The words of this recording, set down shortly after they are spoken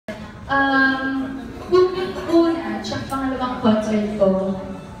Kung yung una, tsaka pangalawang concert ko,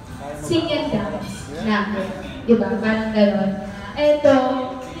 sing and dance namin. Diba? Parang gano'n. Eto,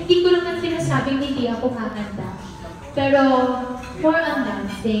 hindi ko naman sinasabing hindi ako kakanta. Pero, more on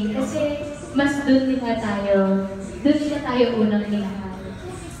dancing. Kasi, mas doon nila tayo unang nilahan.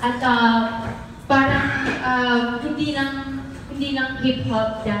 At parang hindi lang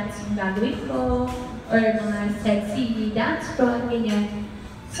hip-hop dance yung gagawin ko, or mga sexy dance ko, ganyan.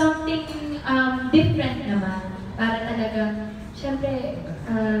 Something different naman. Para talagang, syempre,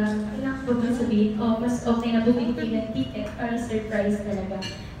 kailangan ko ba sabihin, mas okay na bumili ng ticket para surprise talaga.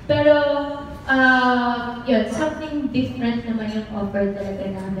 Pero, yun, something different naman yung offer talaga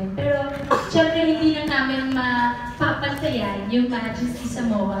namin. Pero, syempre, hindi na namin mapapantayan yung Majesty sa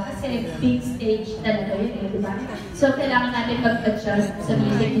MOA kasi big stage talaga yun eh, di ba? So, kailangan natin mag-adjust sa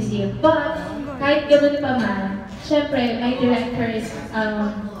music museum. But, kahit gano'n pa man, syempre, my director is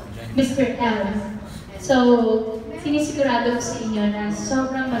Mr. L. So, sinisigurado ko sa inyo na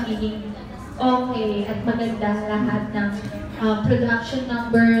sobrang magiging okay at maganda lahat ng production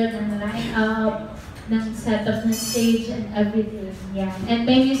number, ng line-up, ng setup ng stage and everything. Yeah. And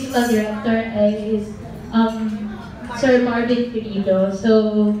my musical director is Sir Marvin Querido.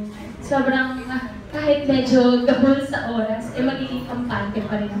 So, sobrang kahit medyo gahol sa oras, magiging kampante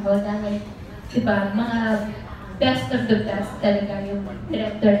pa rin ako dahil, diba, mga best of the best talaga yung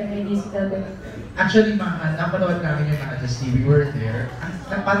director ng musical director. Actually, Maja, napanood namin yung Majesty, we were there.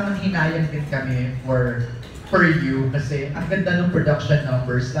 Parang nanghinayang din kami for you kasi ang ganda ng production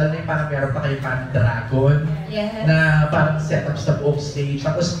numbers, lalo na yung parang meron pa kayo parang dragon, yes, na parang setup sa buong stage.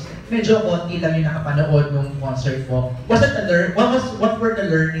 Tapos medyo konti lang yung nakapanood nung concert mo. What were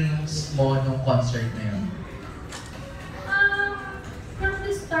the learnings mo nung concert na yun? From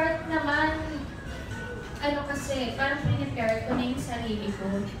the start naman, kasi, parang prepare ko na yung sarili ko.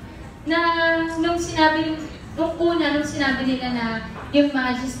 Na nung sinabi nila na yung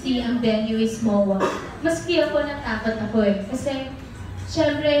Majesty ang venue is MOA, maski ako natakot ako eh. Kasi,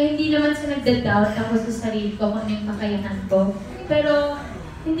 syempre, hindi naman sa nagda-doubt ako sa sarili ko kung ano yung kakayahan ko. Pero,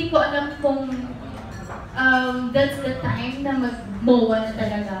 hindi ko alam kung that's the time na mag-MOA na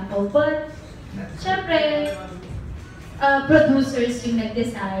talaga ako. But, syempre, producers yung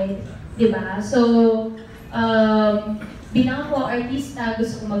nag-decide, di ba? So, bilang ako artista,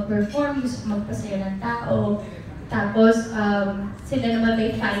 gusto ko mag-perform, gusto ko magpasaya ng tao. Tapos, sila naman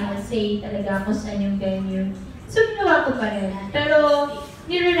may final say talaga ako sa yung venue. So, ginawa ko pa rin. Pero,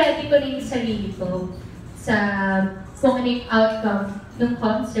 nire-ready ko na yung sarili ko sa kung ano yung outcome ng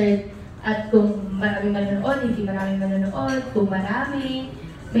concert at kung maraming manonood, hindi maraming manonood, kung marami,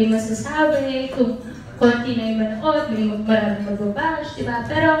 may masasabi, kung konti na yung manonood, may maraming magbabash, diba?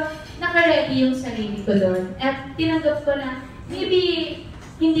 Pero, naka-ready yung sarili ko doon. At tinanggap ko na, maybe,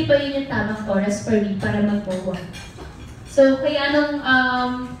 hindi pa yun yung tamang oras for me para mag-MOA. So, kaya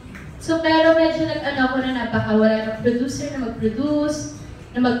pero medyo ako na napakawala ng producer na mag-produce,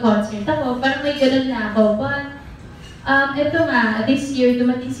 na mag-concert ako. Parang may ganun na ako. But, ito nga, this year,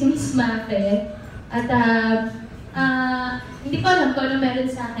 dumating si Miss Mafe. At, hindi ko alam kung ano meron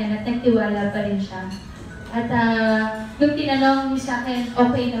sa akin at nagtiwala pa rin siya. At nung tinanong niya sa akin,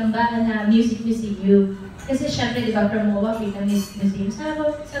 okay lang ba na music museum? Kasi syempre, di ba, from MOA, na music museum.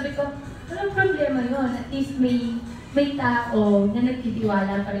 Sabi ko, walang problema yun. At least may tao na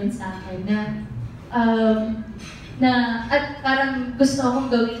nagtitiwala pa rin sa akin at parang gusto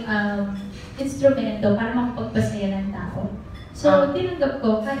akong gawing instrumento para makapagpasaya ng tao. So, tinanggap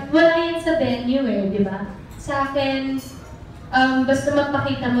ko, kahit wala yan sa venue eh, di ba? Sa akin, basta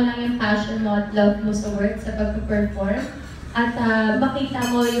magpakita mo lang yung passion mo at love mo sa work, sa pag-perform. At makita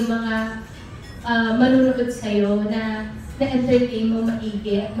mo yung mga manunod sa'yo na na-entertain mo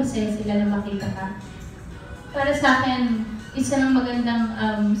maigi at masaya sila na makita ka. Para sa akin, isa ng magandang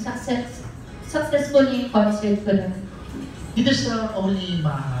successful yung concert ko lang. Dito sa Only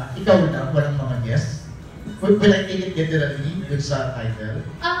Maja, ikaw lang, walang mga guests? Will I take it literally dun sa title?